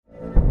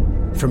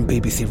From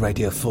BBC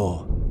Radio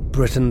 4,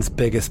 Britain's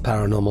biggest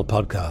paranormal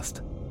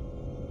podcast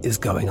is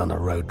going on a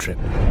road trip.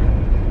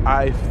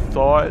 I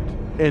thought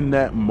in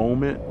that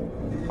moment,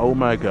 oh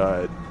my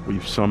God,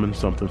 we've summoned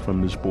something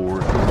from this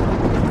board.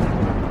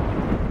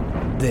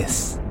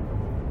 This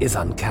is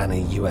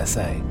Uncanny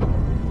USA.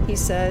 He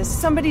says,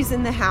 somebody's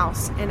in the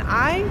house, and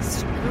I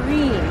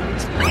screamed.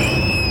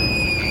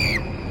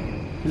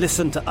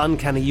 Listen to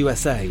Uncanny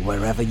USA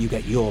wherever you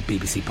get your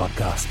BBC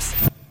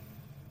podcasts,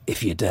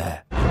 if you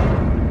dare.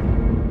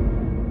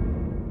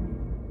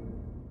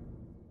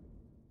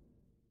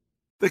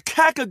 The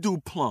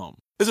Kakadu plum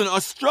is an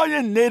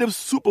Australian native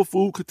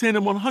superfood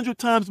containing 100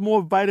 times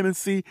more vitamin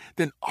C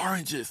than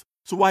oranges.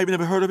 So why have you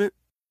never heard of it?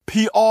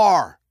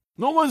 PR.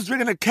 No one's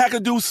drinking a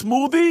Kakadu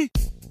smoothie?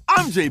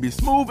 I'm JB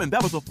Smoove, and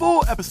that was a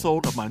full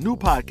episode of my new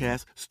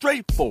podcast,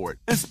 Straightforward,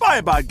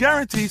 inspired by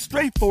guaranteed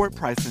straightforward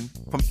pricing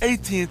from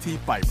AT&T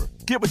Fiber.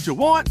 Get what you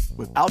want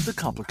without the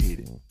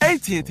complicated.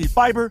 AT&T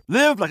Fiber,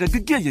 live like a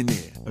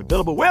gigillionaire.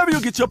 Available wherever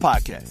you get your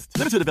podcasts.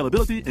 Limited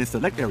availability in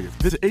select areas.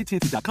 Visit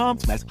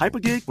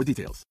AT&T.com/hypergig for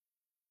details.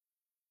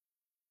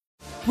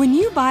 When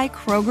you buy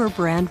Kroger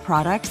brand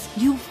products,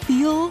 you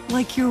feel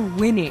like you're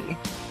winning.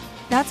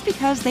 That's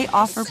because they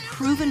offer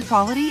proven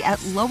quality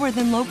at lower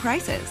than low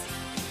prices.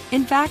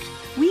 In fact,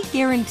 we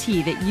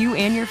guarantee that you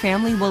and your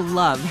family will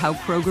love how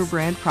Kroger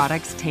brand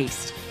products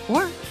taste,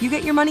 or you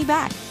get your money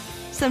back.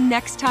 So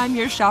next time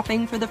you're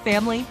shopping for the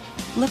family,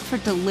 look for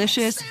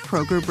delicious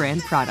Kroger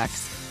brand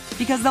products,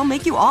 because they'll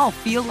make you all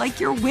feel like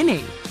you're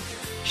winning.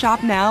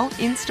 Shop now,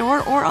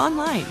 in-store, or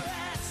online.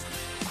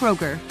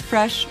 Kroger,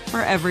 fresh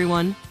for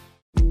everyone.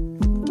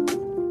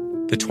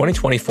 The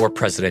 2024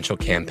 presidential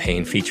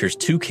campaign features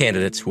two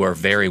candidates who are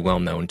very well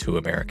known to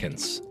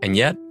Americans, and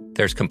yet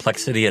there's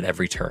complexity at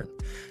every turn.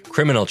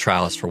 Criminal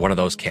trials for one of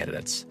those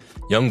candidates,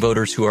 young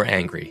voters who are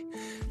angry.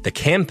 The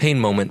Campaign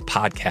Moment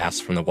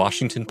podcast from the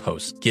Washington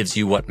Post gives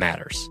you what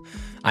matters.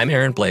 I'm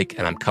Aaron Blake,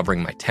 and I'm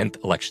covering my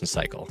 10th election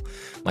cycle.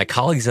 My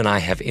colleagues and I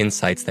have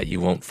insights that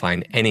you won't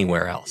find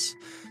anywhere else.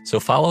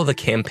 So follow The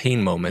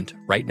Campaign Moment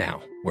right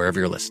now, wherever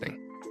you're listening.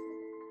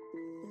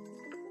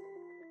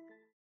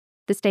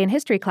 This Day in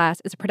History class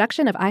is a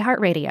production of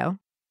iHeartRadio.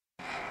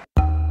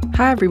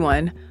 Hi,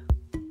 everyone.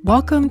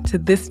 Welcome to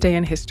This Day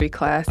in History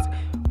class,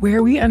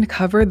 where we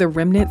uncover the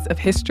remnants of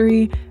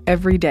history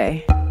every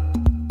day.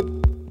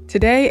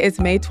 Today is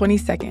May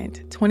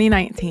 22nd,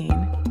 2019.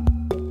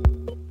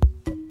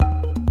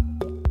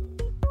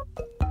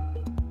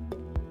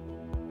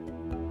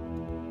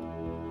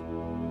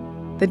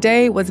 The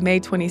day was May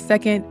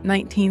 22nd,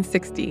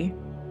 1960.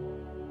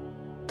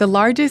 The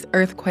largest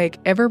earthquake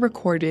ever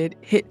recorded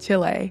hit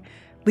Chile,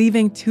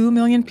 leaving 2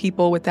 million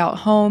people without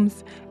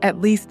homes, at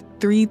least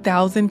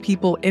 3,000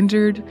 people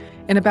injured,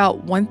 and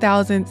about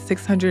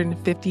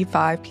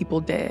 1,655 people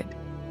dead.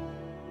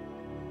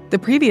 The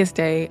previous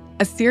day,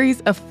 a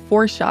series of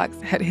foreshocks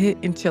had hit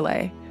in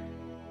Chile.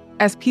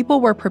 As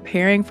people were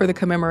preparing for the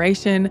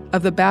commemoration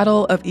of the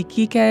Battle of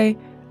Iquique,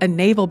 a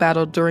naval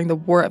battle during the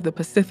War of the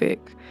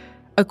Pacific,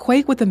 a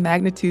quake with a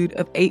magnitude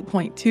of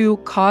 8.2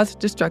 caused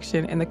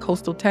destruction in the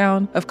coastal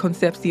town of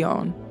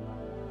Concepcion.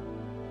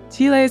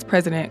 Chile's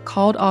president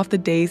called off the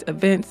day's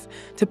events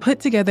to put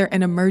together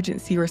an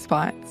emergency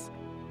response.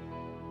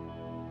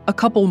 A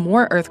couple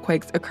more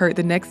earthquakes occurred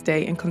the next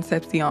day in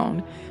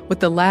Concepcion, with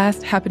the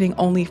last happening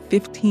only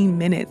 15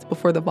 minutes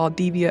before the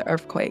Valdivia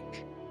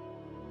earthquake.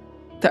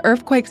 The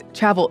earthquakes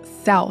traveled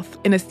south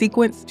in a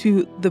sequence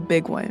to the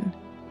big one.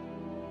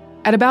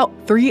 At about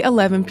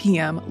 3:11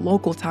 p.m.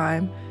 local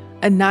time,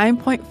 a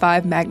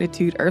 9.5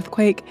 magnitude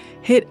earthquake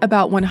hit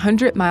about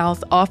 100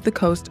 miles off the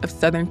coast of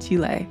southern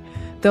Chile,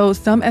 though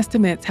some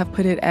estimates have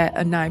put it at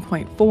a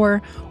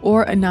 9.4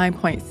 or a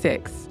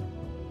 9.6.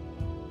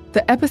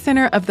 The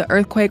epicenter of the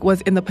earthquake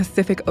was in the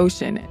Pacific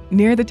Ocean,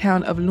 near the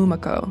town of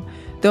Lumaco,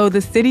 though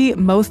the city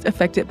most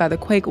affected by the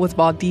quake was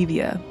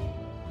Valdivia.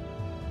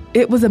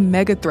 It was a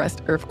megathrust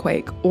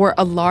earthquake, or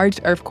a large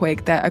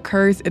earthquake that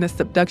occurs in a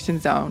subduction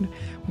zone,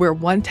 where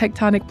one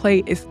tectonic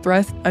plate is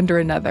thrust under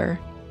another.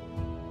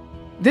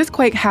 This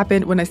quake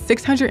happened when a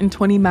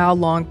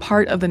 620-mile-long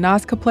part of the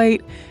Nazca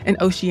Plate, an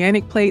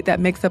oceanic plate that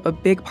makes up a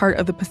big part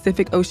of the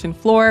Pacific Ocean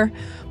floor,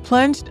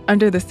 plunged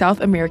under the South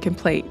American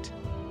plate.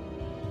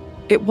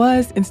 It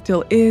was, and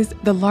still is,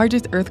 the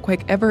largest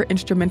earthquake ever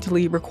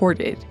instrumentally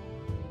recorded.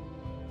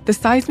 The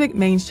seismic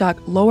main shock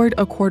lowered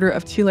a quarter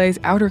of Chile's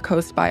outer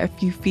coast by a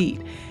few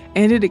feet,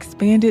 and it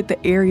expanded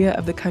the area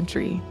of the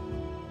country.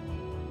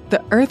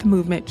 The earth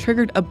movement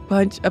triggered a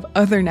bunch of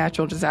other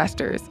natural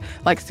disasters,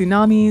 like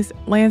tsunamis,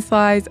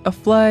 landslides, a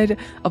flood,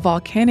 a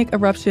volcanic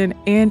eruption,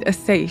 and a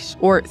seiche,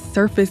 or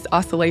surface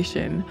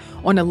oscillation,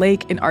 on a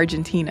lake in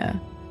Argentina.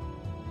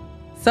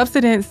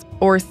 Subsidence,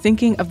 or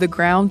sinking of the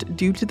ground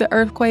due to the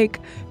earthquake,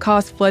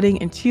 caused flooding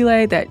in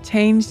Chile that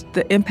changed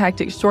the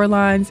impacted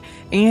shorelines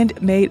and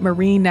made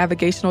marine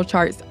navigational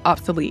charts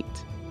obsolete.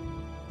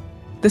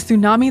 The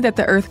tsunami that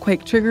the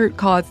earthquake triggered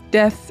caused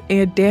deaths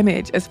and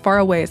damage as far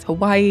away as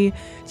Hawaii,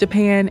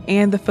 Japan,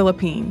 and the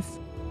Philippines.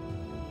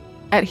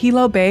 At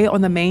Hilo Bay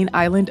on the main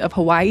island of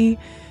Hawaii,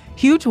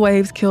 Huge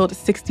waves killed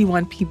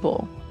 61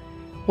 people.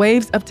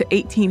 Waves up to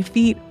 18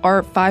 feet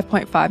or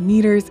 5.5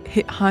 meters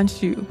hit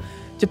Honshu,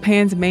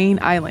 Japan's main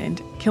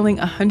island, killing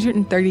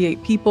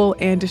 138 people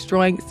and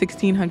destroying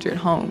 1,600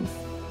 homes.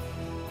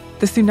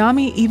 The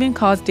tsunami even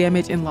caused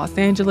damage in Los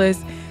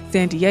Angeles,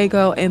 San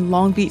Diego, and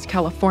Long Beach,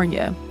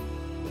 California.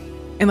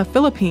 In the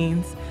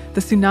Philippines,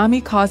 the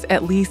tsunami caused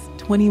at least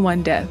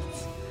 21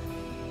 deaths.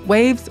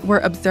 Waves were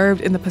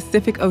observed in the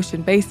Pacific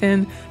Ocean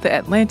basin, the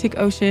Atlantic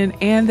Ocean,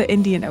 and the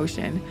Indian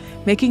Ocean,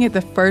 making it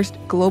the first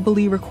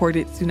globally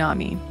recorded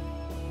tsunami.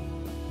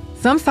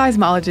 Some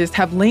seismologists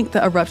have linked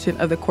the eruption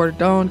of the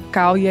Cordón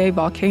Caulle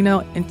volcano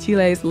in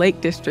Chile's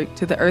Lake District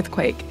to the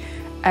earthquake,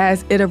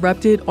 as it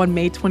erupted on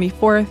May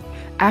 24th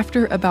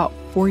after about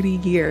 40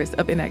 years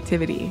of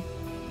inactivity.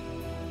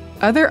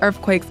 Other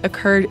earthquakes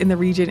occurred in the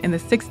region in the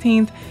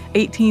 16th,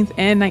 18th,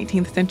 and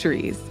 19th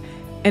centuries,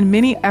 and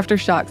many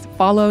aftershocks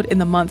followed in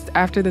the months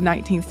after the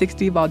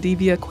 1960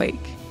 Valdivia quake.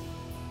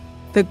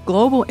 The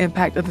global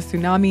impact of the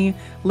tsunami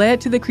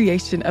led to the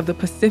creation of the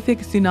Pacific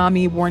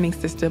Tsunami Warning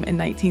System in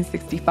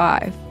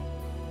 1965.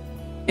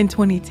 In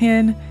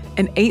 2010,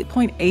 an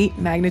 8.8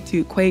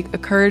 magnitude quake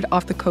occurred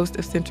off the coast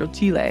of central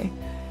Chile.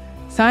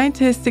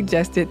 Scientists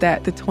suggested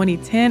that the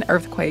 2010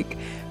 earthquake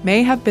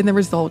may have been the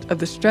result of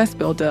the stress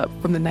buildup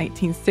from the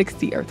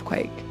 1960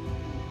 earthquake.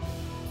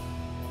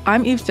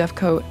 I'm Eve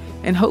Jeffcoat,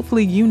 and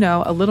hopefully you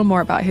know a little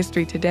more about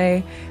history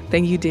today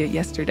than you did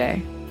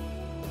yesterday.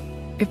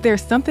 If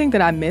there's something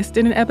that I missed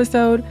in an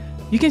episode,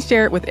 you can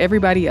share it with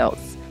everybody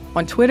else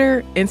on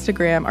Twitter,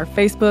 Instagram, or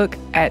Facebook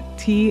at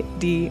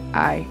TDIHC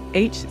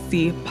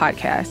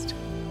Podcast.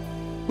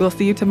 We'll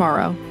see you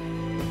tomorrow.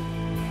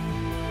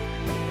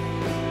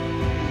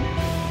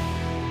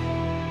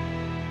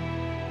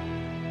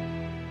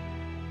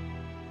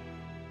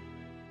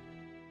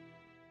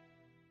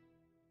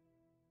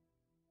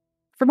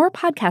 For more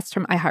podcasts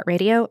from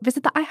iHeartRadio,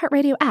 visit the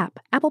iHeartRadio app,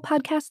 Apple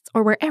Podcasts,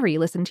 or wherever you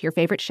listen to your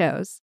favorite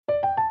shows.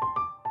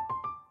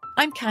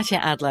 I'm Katya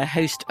Adler,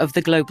 host of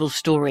The Global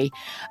Story.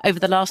 Over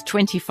the last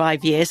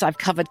 25 years, I've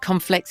covered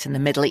conflicts in the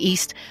Middle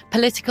East,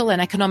 political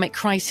and economic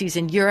crises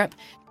in Europe,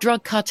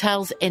 drug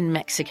cartels in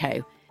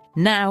Mexico.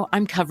 Now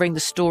I'm covering the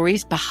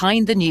stories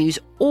behind the news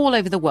all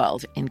over the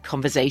world in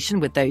conversation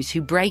with those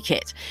who break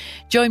it.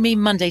 Join me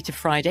Monday to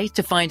Friday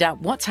to find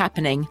out what's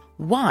happening,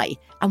 why,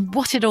 and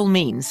what it all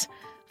means.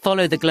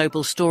 Follow The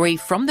Global Story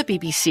from the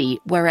BBC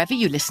wherever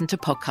you listen to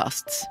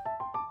podcasts.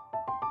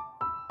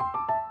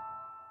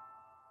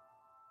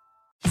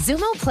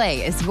 Xumo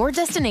Play is your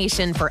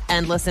destination for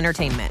endless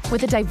entertainment.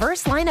 With a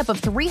diverse lineup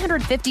of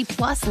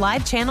 350-plus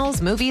live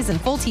channels, movies,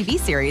 and full TV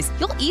series,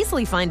 you'll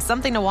easily find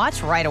something to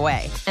watch right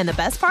away. And the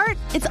best part?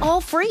 It's all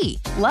free.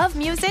 Love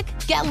music?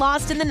 Get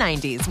lost in the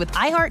 90s with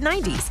iHeart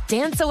 90s.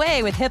 Dance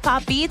away with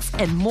hip-hop beats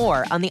and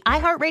more on the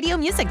iHeartRadio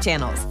music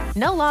channels.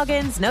 No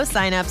logins, no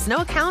signups, no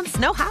accounts,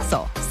 no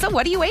hassle. So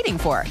what are you waiting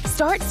for?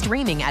 Start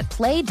streaming at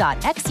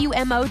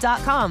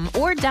play.xumo.com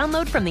or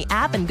download from the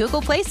app and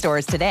Google Play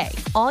stores today.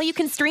 All you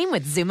can stream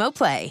with Xumo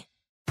Play.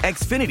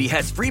 Xfinity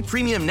has free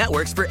premium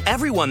networks for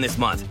everyone this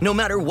month, no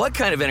matter what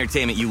kind of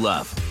entertainment you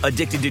love.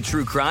 Addicted to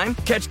true crime?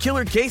 Catch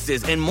killer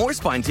cases and more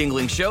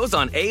spine-tingling shows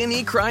on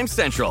A&E Crime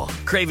Central.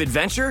 Crave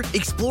adventure?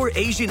 Explore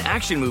Asian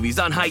action movies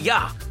on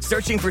Hi-Ya.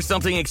 Searching for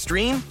something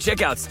extreme?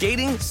 Check out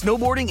skating,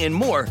 snowboarding, and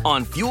more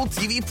on Fuel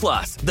TV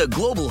Plus, the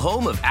global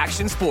home of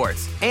action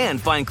sports.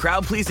 And find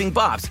crowd-pleasing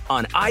bops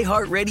on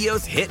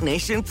iHeartRadio's Hit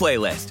Nation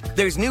playlist.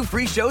 There's new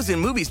free shows and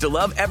movies to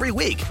love every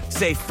week.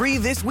 Say free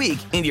this week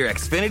in your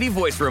Xfinity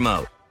voice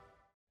remote.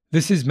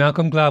 This is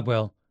Malcolm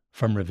Gladwell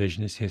from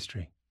Revisionist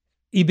History.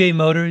 eBay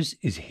Motors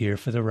is here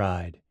for the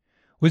ride.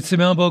 With some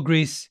elbow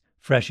grease,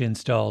 fresh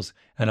installs,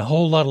 and a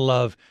whole lot of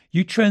love,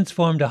 you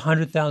transformed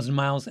 100,000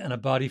 miles and a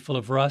body full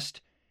of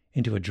rust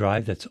into a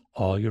drive that's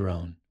all your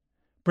own.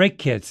 Brake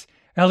kits,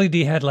 LED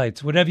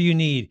headlights, whatever you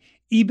need,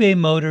 eBay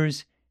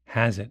Motors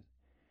has it.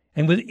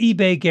 And with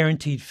eBay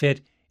Guaranteed Fit,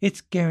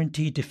 it's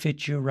guaranteed to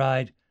fit your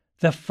ride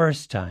the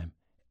first time,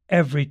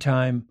 every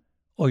time,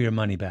 or your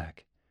money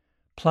back.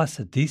 Plus,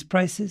 at these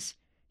prices,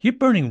 you're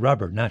burning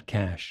rubber, not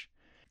cash.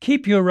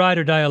 Keep your ride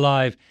or die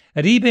alive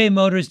at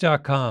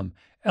ebaymotors.com.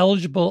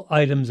 Eligible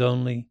items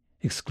only.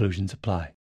 Exclusions apply.